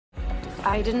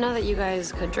I didn't know that you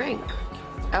guys could drink.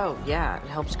 Oh, yeah, it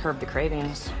helps curb the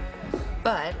cravings.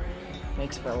 But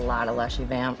makes for a lot of lushy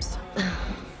vamps.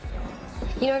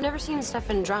 You know, I've never seen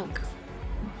Stefan drunk.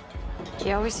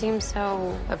 He always seems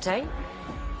so... Uptight?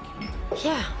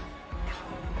 Yeah.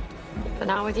 But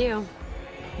not with you.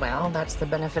 Well, that's the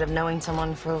benefit of knowing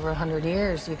someone for over 100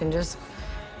 years. You can just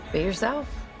be yourself.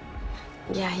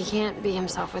 Yeah, he can't be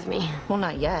himself with me. Well,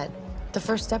 not yet. The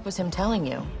first step was him telling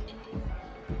you.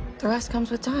 The rest comes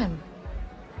with time.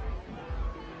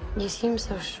 You seem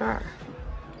so sure.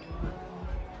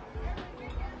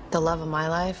 The love of my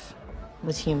life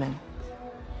was human.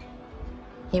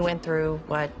 He went through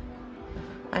what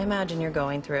I imagine you're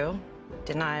going through.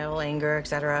 Denial, anger,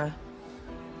 etc.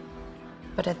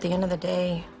 But at the end of the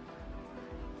day,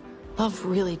 love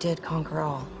really did conquer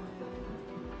all.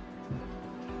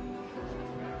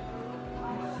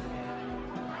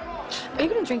 Are you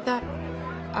gonna drink that?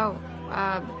 Oh,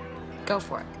 go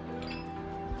for it.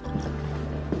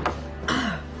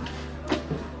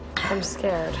 I'm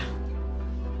scared.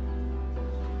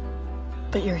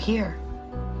 But you're here.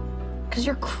 Because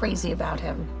you're crazy about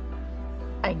him.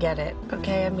 I get it,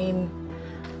 okay? I mean,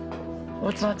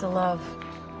 what's not to love?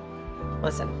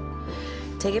 Listen,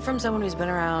 take it from someone who's been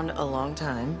around a long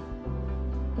time.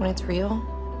 When it's real,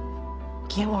 you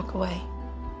can't walk away.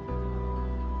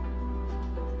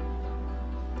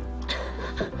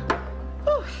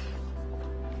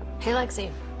 Hey,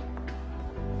 Lexi.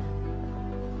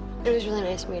 It was really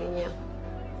nice meeting you.